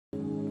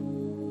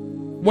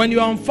When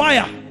you are on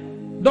fire,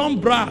 don't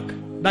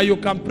brag that you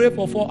can pray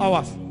for 4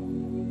 hours.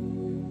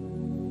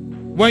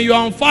 When you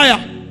are on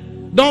fire,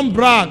 don't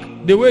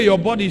brag the way your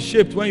body is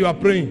shaped when you are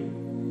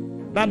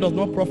praying. That does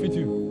not profit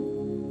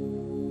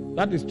you.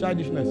 That is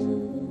childishness.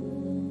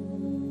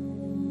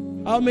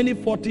 How many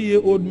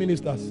 40-year-old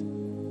ministers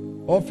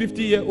or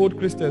 50-year-old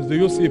Christians do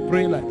you see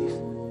praying like this?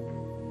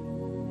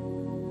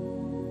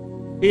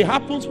 It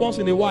happens once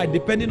in a while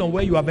depending on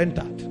where you have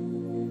entered.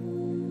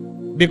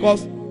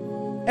 Because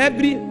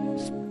every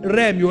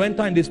realm you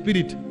enter in the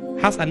spirit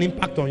has an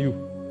impact on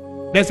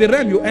you. There's a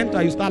realm you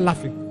enter, you start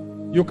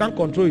laughing. You can't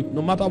control it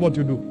no matter what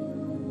you do.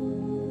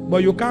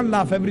 But you can't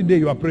laugh every day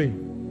you are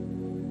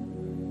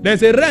praying.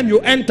 There's a realm you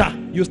enter,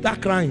 you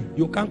start crying.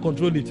 You can't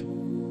control it.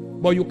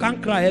 But you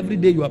can't cry every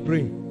day you are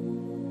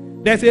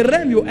praying. There's a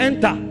realm you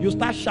enter, you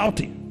start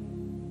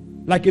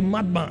shouting like a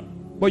madman.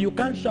 But you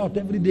can't shout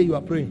every day you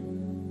are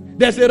praying.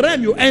 There's a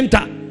realm you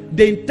enter,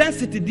 the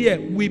intensity there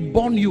will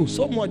burn you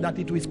so much that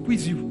it will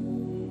squeeze you.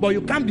 But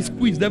you can't be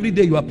squeezed every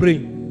day you are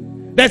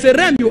praying. There's a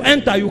realm you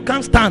enter, you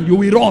can't stand, you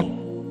will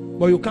run.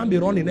 But you can't be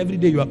running every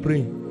day you are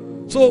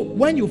praying. So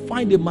when you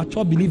find a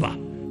mature believer,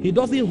 he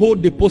doesn't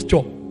hold the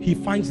posture, he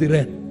finds the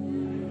realm.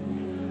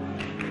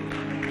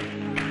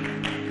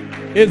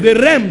 It's the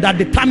realm that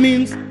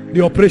determines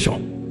the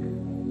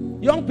operation.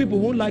 Young people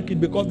won't like it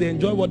because they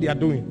enjoy what they are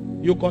doing.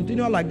 You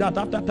continue like that,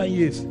 after 10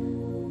 years,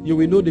 you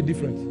will know the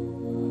difference.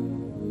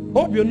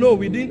 Hope you know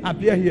we didn't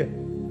appear here.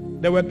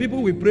 There were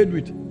people we prayed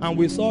with and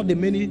we saw the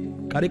many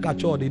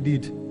caricature they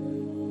did.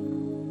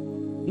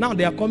 Now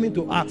they are coming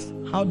to ask,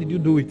 how did you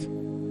do it?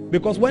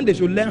 Because when they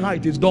should learn how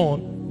it is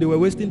done, they were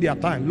wasting their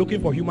time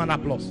looking for human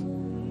applause.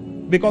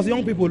 Because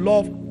young people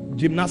love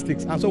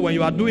gymnastics, and so when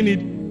you are doing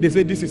it, they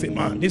say, this is a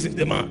man, this is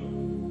the man.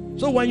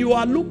 So when you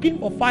are looking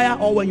for fire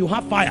or when you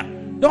have fire,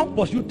 don't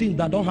pursue things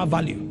that don't have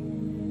value.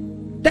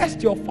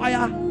 Test your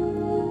fire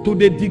to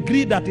the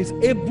degree that is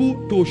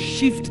able to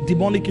shift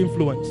demonic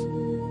influence.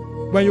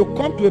 When you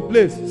come to a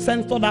place,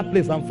 censor that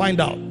place and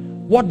find out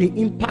what the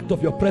impact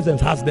of your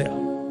presence has there.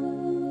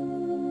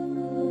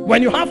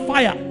 When you have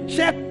fire,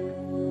 check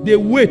the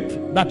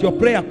weight that your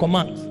prayer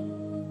commands.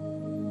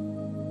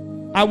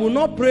 I will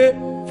not pray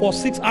for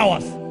 6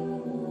 hours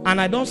and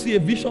I don't see a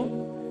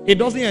vision. It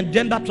doesn't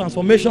engender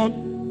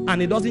transformation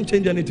and it doesn't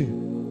change anything.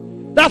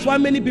 That's why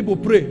many people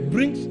pray.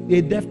 Brings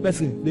a deaf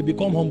person, they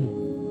become humble.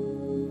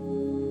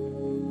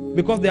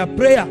 Because their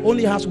prayer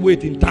only has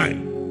weight in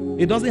time.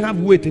 It doesn't have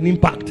weight in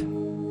impact.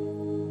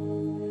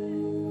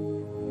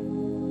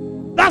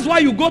 That's why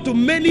you go to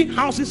many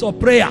houses of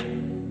prayer.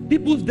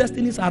 People's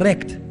destinies are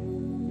wrecked.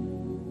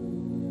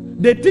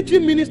 The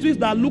teaching ministries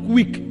that look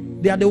weak,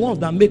 they are the ones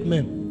that make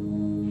men.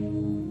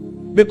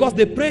 Because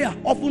the prayer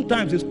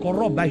oftentimes is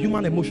corrupt by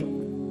human emotion.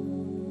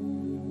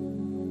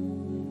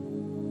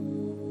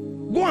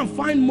 Go and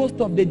find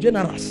most of the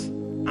generals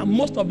and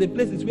most of the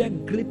places where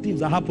great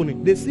things are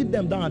happening. They sit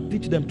them down and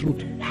teach them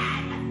truth.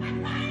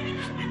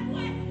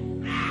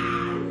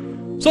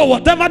 So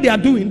whatever they are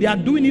doing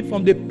it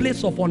from the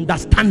place of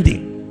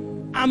understanding.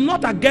 I'm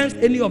not against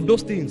any of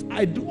those things.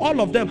 I do.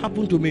 All of them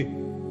happen to me.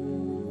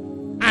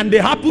 And they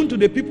happen to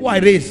the people I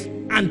raise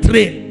and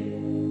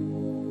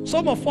train.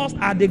 Some of us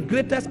are the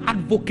greatest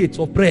advocates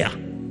of prayer.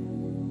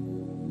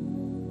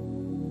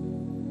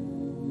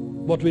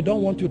 But we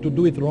don't want you to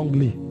do it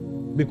wrongly.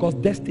 Because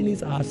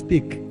destinies are at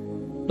stake.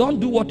 Don't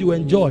do what you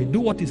enjoy.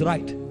 Do what is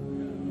right.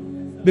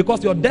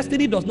 Because your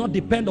destiny does not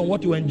depend on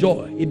what you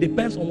enjoy. It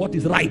depends on what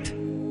is right.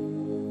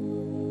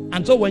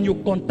 And so when you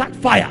contact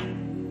fire,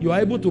 you are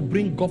able to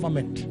bring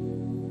government.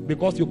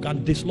 Because you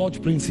can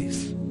dislodge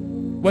princes.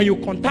 When you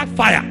contact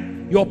fire,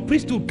 your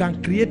priesthood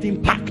can create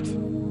impact.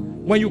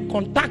 When you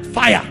contact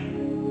fire,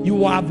 you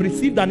will have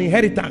received an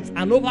inheritance.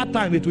 And over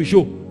time it will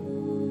show.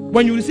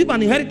 When you receive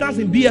an inheritance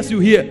in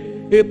BSU here,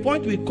 a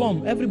point will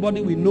come,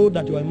 everybody will know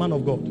that you are a man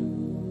of God.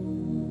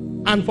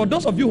 And for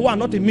those of you who are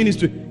not in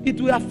ministry,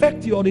 it will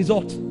affect your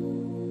results,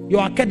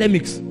 your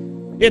academics.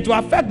 It will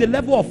affect the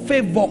level of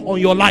favor on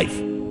your life.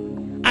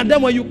 And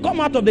then when you come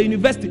out of the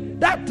university,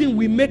 that thing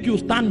will make you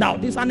stand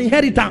out. It's an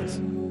inheritance.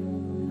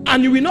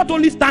 And you will not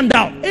only stand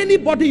out,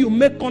 anybody you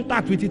make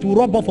contact with, it will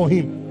rub off on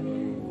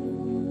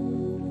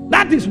him.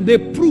 That is the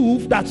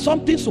proof that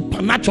something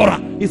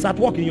supernatural is at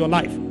work in your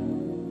life.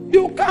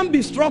 You can't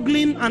be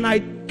struggling and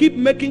I keep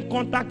making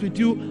contact with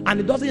you and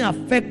it doesn't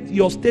affect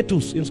your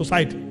status in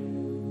society.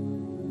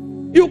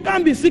 You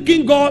can't be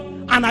seeking God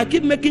and I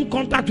keep making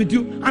contact with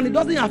you and it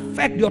doesn't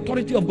affect the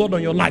authority of God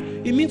on your life.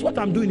 It means what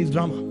I'm doing is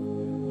drama.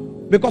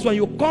 Because when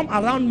you come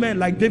around men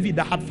like David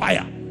that had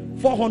fire,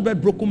 400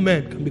 broken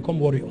men can become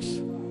warriors.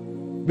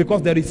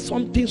 Because there is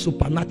something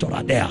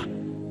supernatural there.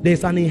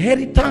 There's an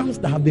inheritance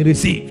that have been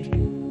received.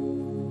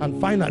 And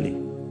finally,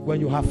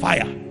 when you have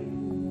fire,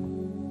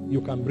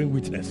 you can bring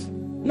witness.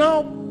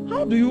 Now,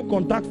 how do you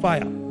contact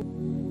fire?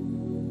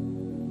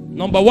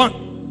 Number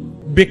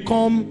one,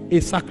 become a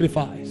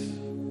sacrifice.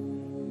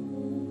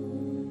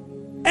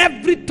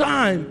 Every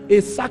time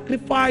a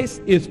sacrifice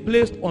is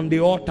placed on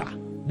the altar,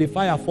 the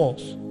fire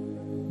falls.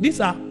 These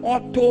are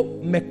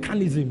auto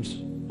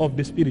mechanisms of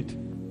the spirit.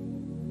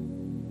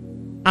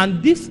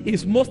 And this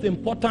is most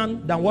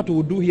important than what we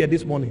will do here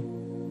this morning.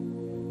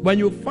 When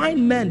you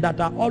find men that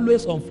are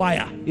always on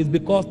fire, it's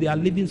because they are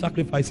living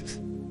sacrifices.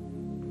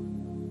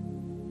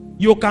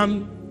 You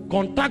can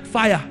contact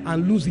fire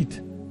and lose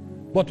it.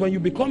 But when you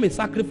become a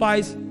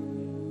sacrifice,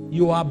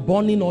 you are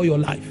burning all your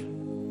life.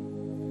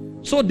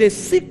 So the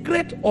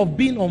secret of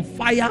being on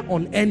fire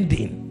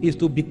unending is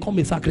to become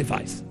a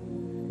sacrifice.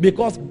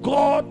 Because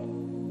God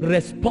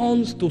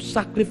responds to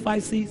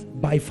sacrifices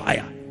by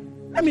fire.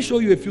 Let me show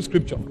you a few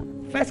scriptures.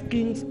 1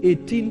 Kings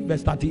 18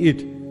 verse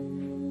 38.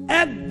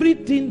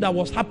 Everything that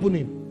was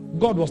happening,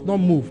 God was not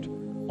moved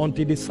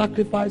until the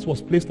sacrifice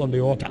was placed on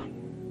the altar.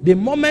 The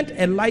moment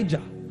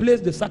Elijah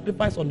placed the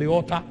sacrifice on the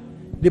altar,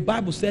 the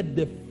Bible said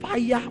the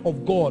fire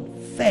of God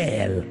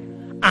fell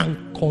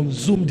and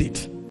consumed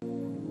it.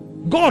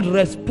 God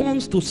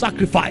responds to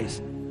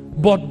sacrifice,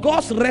 but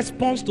God's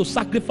response to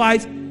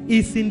sacrifice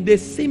is in the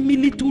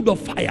similitude of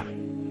fire.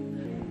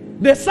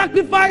 The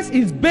sacrifice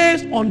is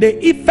based on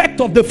the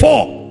effect of the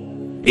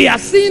fall. He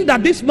has seen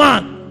that this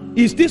man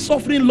is still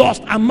suffering loss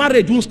and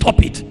marriage won't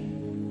stop it.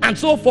 And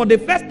so for the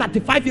first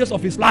 35 years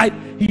of his life,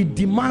 he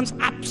demands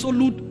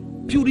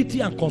absolute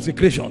purity and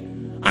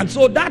consecration. And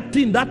so that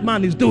thing that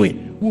man is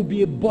doing will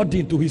be a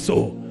burden to his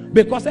soul.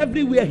 Because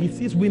everywhere he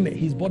sees women,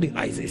 his body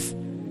rises.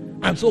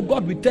 And so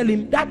God will tell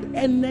him that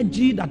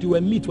energy that you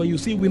will meet when you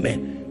see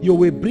women, you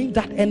will bring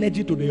that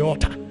energy to the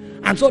altar.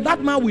 And so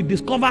that man will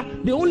discover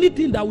the only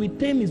thing that will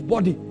tame his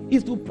body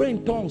is to pray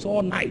in tongues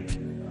all night.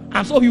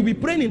 And so he'll be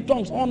praying in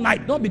tongues all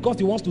night, not because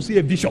he wants to see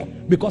a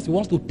vision, because he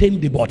wants to tame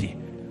the body.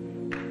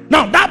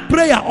 Now that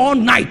prayer all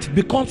night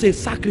becomes a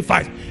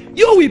sacrifice.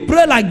 You will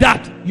pray like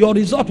that, your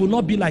result will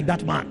not be like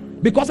that man.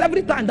 Because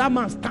every time that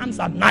man stands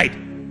at night,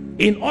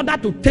 in order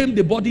to tame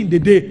the body in the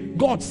day,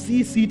 God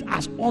sees it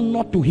as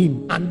honor to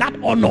him. And that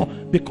honor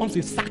becomes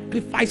a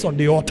sacrifice on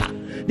the altar.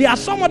 There are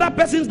some other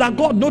persons that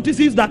God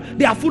notices that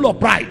they are full of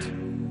pride.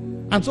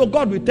 And so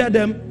God will tell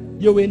them,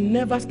 you will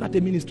never start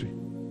a ministry.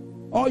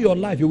 All your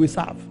life you will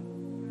serve.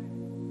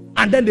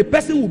 And then the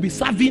person will be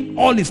serving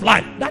all his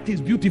life. That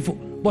is beautiful.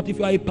 But if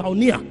you are a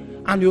pioneer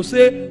and you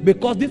say,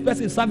 because this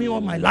person is serving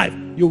all my life,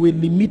 you will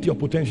limit your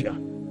potential.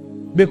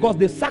 Because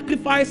the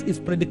sacrifice is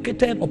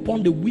predicated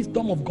upon the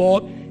wisdom of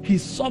God,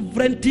 his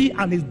sovereignty,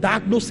 and his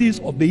diagnosis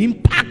of the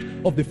impact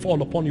of the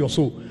fall upon your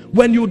soul.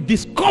 When you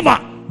discover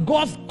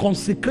God's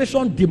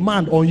consecration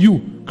demand on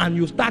you and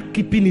you start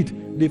keeping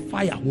it, the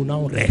fire will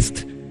now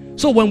rest.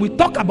 So when we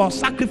talk about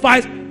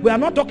sacrifice, we are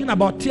not talking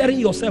about tearing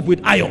yourself with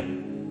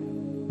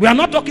iron. We are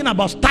not talking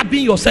about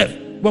stabbing yourself.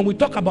 When we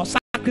talk about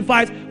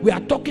sacrifice, we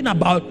are talking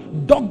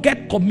about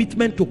dogged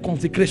commitment to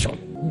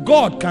consecration.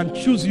 God can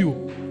choose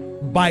you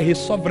by his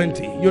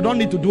sovereignty. You don't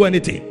need to do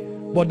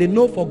anything. But they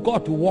know for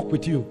God to walk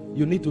with you,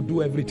 you need to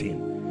do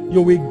everything.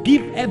 You will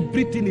give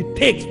everything it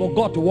takes for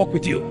God to walk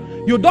with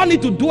you. You don't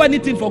need to do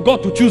anything for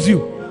God to choose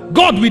you.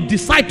 God will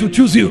decide to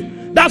choose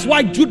you. That's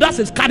why Judas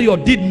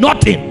Iscariot did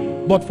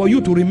nothing but for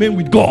you to remain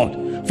with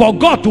God. For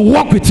God to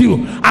walk with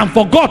you and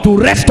for God to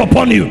rest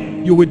upon you,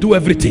 you will do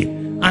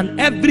everything.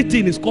 And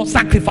everything is called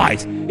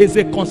sacrifice. It's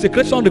a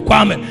consecration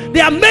requirement.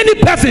 There are many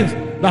persons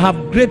that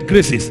have great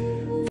graces.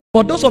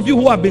 For those of you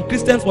who have been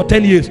Christians for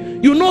 10 years,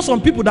 you know some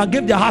people that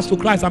gave their hearts to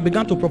Christ and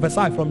began to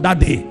prophesy from that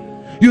day.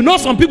 You know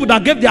some people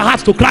that gave their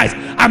hearts to Christ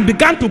and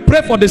began to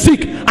pray for the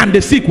sick, and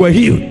the sick were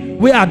healed.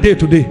 Where are they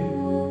today?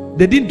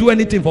 They didn't do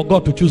anything for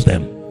God to choose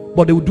them,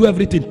 but they will do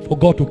everything for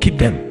God to keep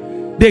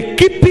them. The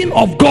keeping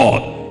of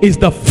God is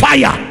the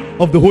fire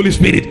of the Holy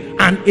Spirit,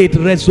 and it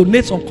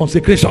resonates on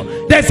consecration.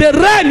 There's a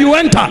realm you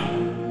enter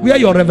where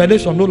your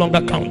revelation no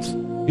longer counts.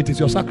 It is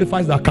your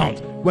sacrifice that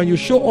counts. When you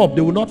show up,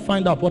 they will not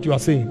find out what you are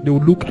saying. They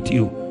will look at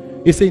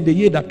you. He said, in the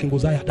year that King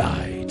Uzziah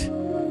died,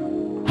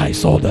 I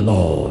saw the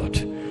Lord.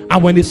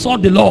 And when they saw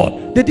the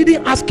Lord, they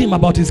didn't ask him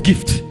about his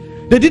gift.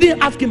 They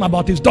didn't ask him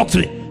about his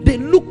doctrine. They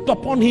looked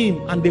upon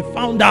him and they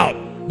found out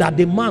that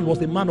the man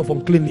was a man of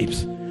unclean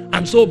lips.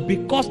 And so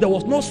because there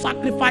was no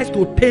sacrifice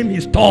to tame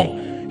his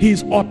tongue,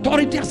 his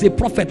authority as a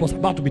prophet was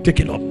about to be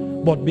taken up.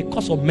 But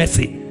because of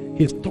mercy,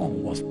 his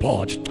tongue was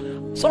purged.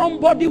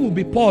 Somebody will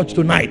be purged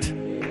tonight.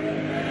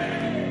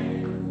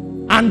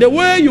 And the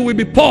way you will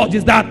be purged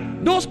is that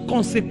those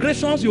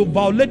consecrations you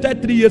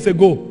violated 3 years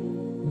ago,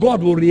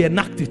 God will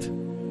reenact it.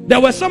 There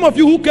were some of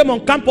you who came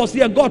on campus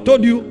here, God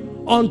told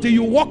you, until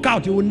you walk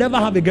out, you will never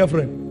have a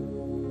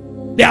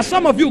girlfriend. There are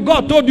some of you,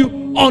 God told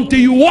you, until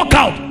you walk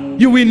out,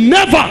 you will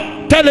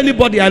never tell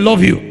anybody I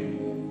love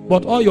you.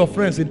 But all your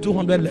friends in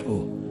 200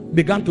 level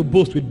began to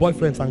boast with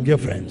boyfriends and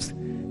girlfriends.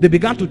 They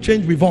began to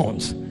change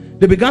ribbons.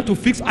 They began to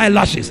fix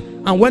eyelashes.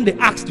 And when they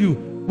asked you,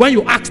 when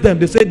you asked them,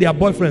 they said their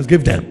boyfriends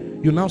gave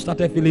them. You now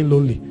started feeling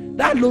lonely.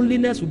 That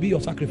loneliness will be your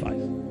sacrifice.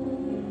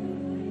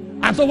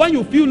 And so when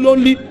you feel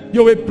lonely,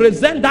 you will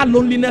present that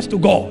loneliness to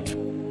God.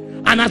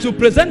 And as you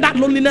present that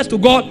loneliness to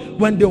God,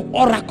 when the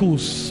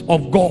oracles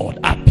of God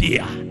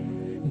appear,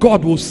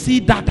 God will see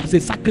that as a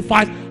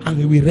sacrifice and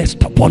he will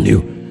rest upon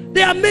you.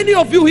 There are many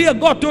of you here,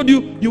 God told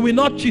you, you will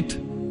not cheat.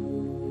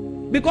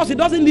 Because he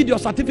doesn't need your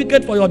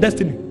certificate for your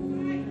destiny.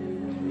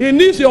 He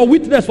needs your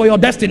witness for your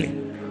destiny.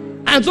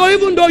 And so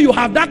even though you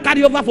have that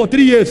carryover for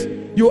 3 years,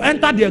 you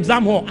enter the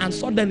exam hall and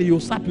suddenly you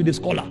sat with the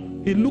scholar.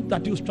 He looked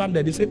at you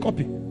stranded. He said,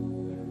 copy.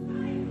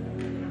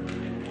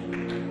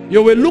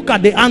 You will look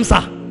at the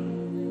answer,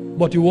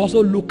 but you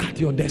also look at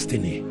your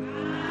destiny.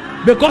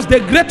 Because the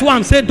great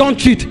one said, don't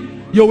cheat.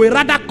 You will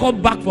rather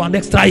come back for an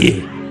extra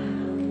year.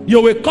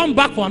 You will come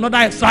back for another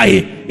extra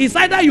year. It's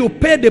either you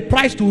pay the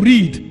price to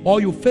read or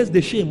you face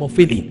the shame of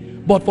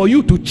failing. But for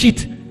you to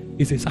cheat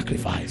is a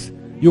sacrifice.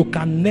 You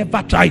can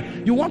never try.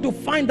 You want to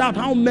find out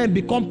how men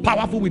become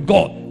powerful with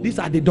God. These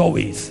are the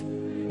doorways.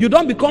 You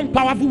don't become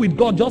powerful with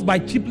God just by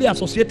cheaply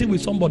associating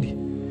with somebody.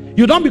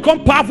 You don't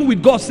become powerful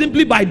with God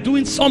simply by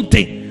doing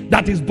something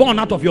that is born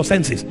out of your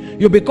senses.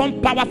 You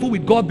become powerful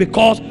with God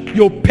because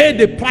you pay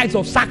the price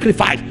of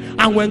sacrifice.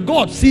 And when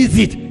God sees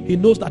it, he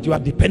knows that you are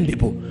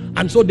dependable.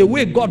 And so the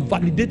way God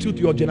validates you to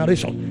your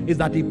generation is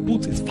that he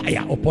puts his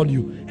fire upon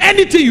you.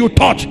 Anything you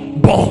touch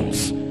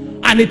burns.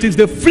 And it is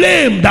the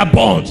flame that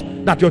burns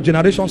that your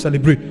generation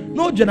celebrates.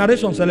 No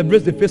generation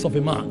celebrates the face of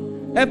a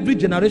man. Every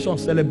generation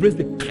celebrates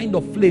the kind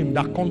of flame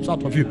that comes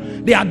out of you.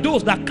 There are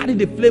those that carry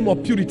the flame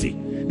of purity.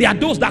 There are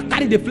those that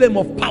carry the flame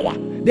of power.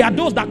 There are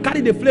those that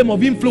carry the flame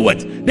of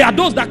influence. There are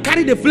those that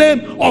carry the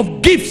flame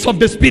of gifts of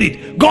the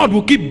Spirit. God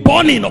will keep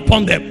burning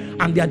upon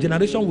them, and their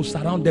generation will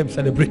surround them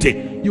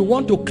celebrating. You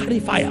want to carry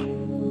fire,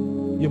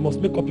 you must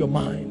make up your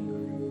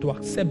mind to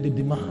accept the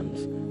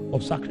demands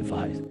of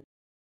sacrifice.